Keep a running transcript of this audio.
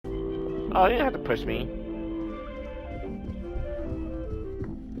Oh, you didn't have to push me.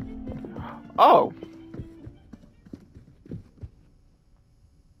 Oh.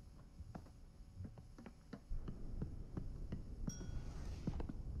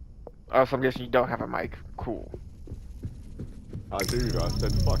 Oh, so I'm guessing you don't have a mic. Cool. I do. I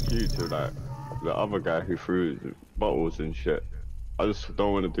said fuck you to like the other guy who threw bottles and shit. I just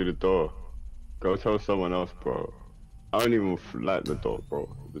don't want to do the door. Go tell someone else, bro. I don't even like the door, bro.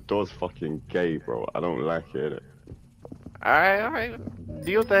 The door's fucking gay, bro. I don't like it. Alright.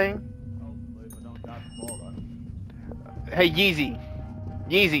 Do your thing. Hey, Yeezy.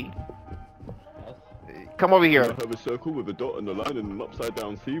 Yeezy. Come over here. I have a circle with a dot and a line and an upside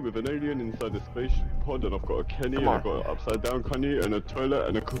down C with an alien inside the space pod, and I've got a Kenny and I've got an upside down Kenny and a toilet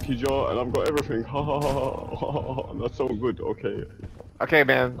and a cookie jar and I've got everything. Ha ha ha ha. That's so good. Okay. Okay,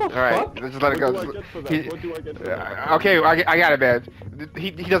 man. Alright, just let it go. What do I get for that? What do I get for that? Okay, I got it, man. He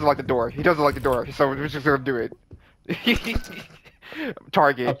doesn't like the door. He doesn't like the door, so we're just gonna do it.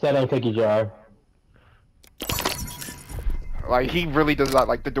 Target. Upside down cookie jar. Like, he really does not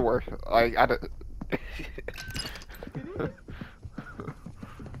like the door. Like, I don't...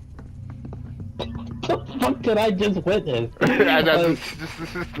 What the fuck did I just witness? Let's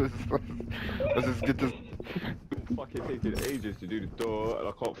just get this... Fucking taking ages to do the door, and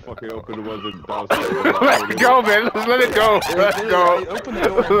I can't fucking open the ones in downstairs. Let it go, man. Let it go. Let it go. Open the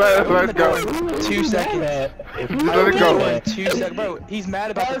door. Let's go. 2 seconds. Let it go. 2 seconds. Bro, he's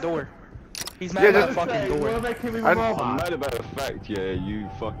mad about the door. He's mad about the fucking door. I'm mad about the fact, yeah, you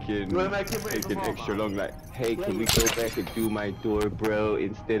fucking taking extra long, like, hey, can we go back and do my door, bro,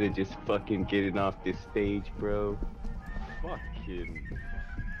 instead of just fucking getting off this stage, bro? Fucking...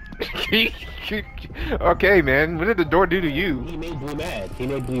 Okay, man. What did the door do to you? He made Blue mad. He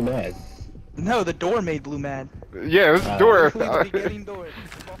made Blue mad. No, the door made Blue mad. Yeah, it was the door. The beginning door.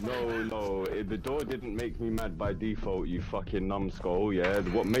 No, the door didn't make me mad by default, you fucking numbskull, yeah?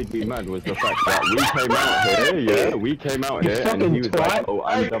 What made me mad was the fact that we came out here, and he was like, oh,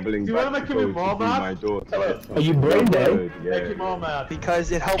 I'm doubling back to go to do my door. Are you brain dead? Yeah.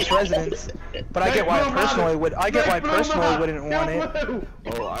 Because it helps residents. But I get why I personally wouldn't want it.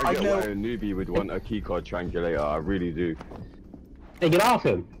 Oh, I get why a newbie would want a keycard triangulator, I really do. Hey, get off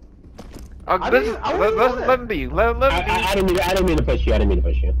him. Let him be. Let him be. I didn't mean to push you. I didn't mean to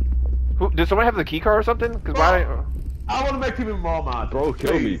push you. Does someone have the key card or something? Cause why? I want to make him even more mad. Bro,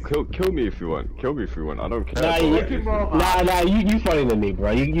 kill me if you want. Kill me if you want. I don't care. Nah, you funny than me,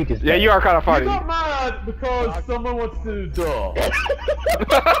 bro. You can. Yeah, you are kind of funny. You got mad because someone wants to do the door. What?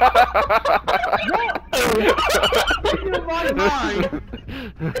 In my mind,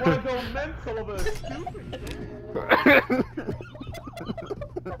 I go mental over a stupid thing.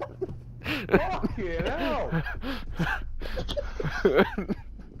 Fucking hell.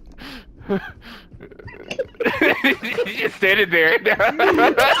 Just standing there.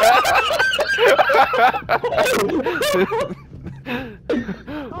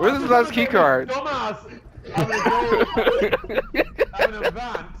 Where's his last key card? Dumbass. Having a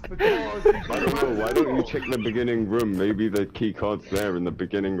van because I don't know, why don't you check the beginning room? Maybe the key card's there in the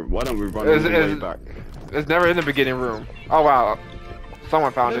beginning. Why don't we run all the way back? It's never in the beginning room. Oh wow.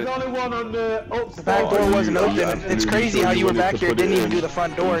 Someone found it. There's only one on the upstairs. The back door wasn't open. It's crazy how you were back here, didn't even do the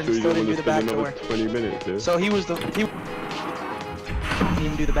front door, and still didn't do the back door. 20 minutes, yeah? So he didn't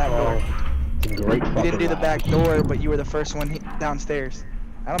even do the back door. Great. You didn't do the back door, but you were the first one downstairs.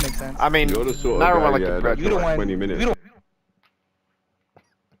 That don't make sense. I mean, You're the sort not of everyone guy, like yeah, the that's You the like one. 20 minutes. You the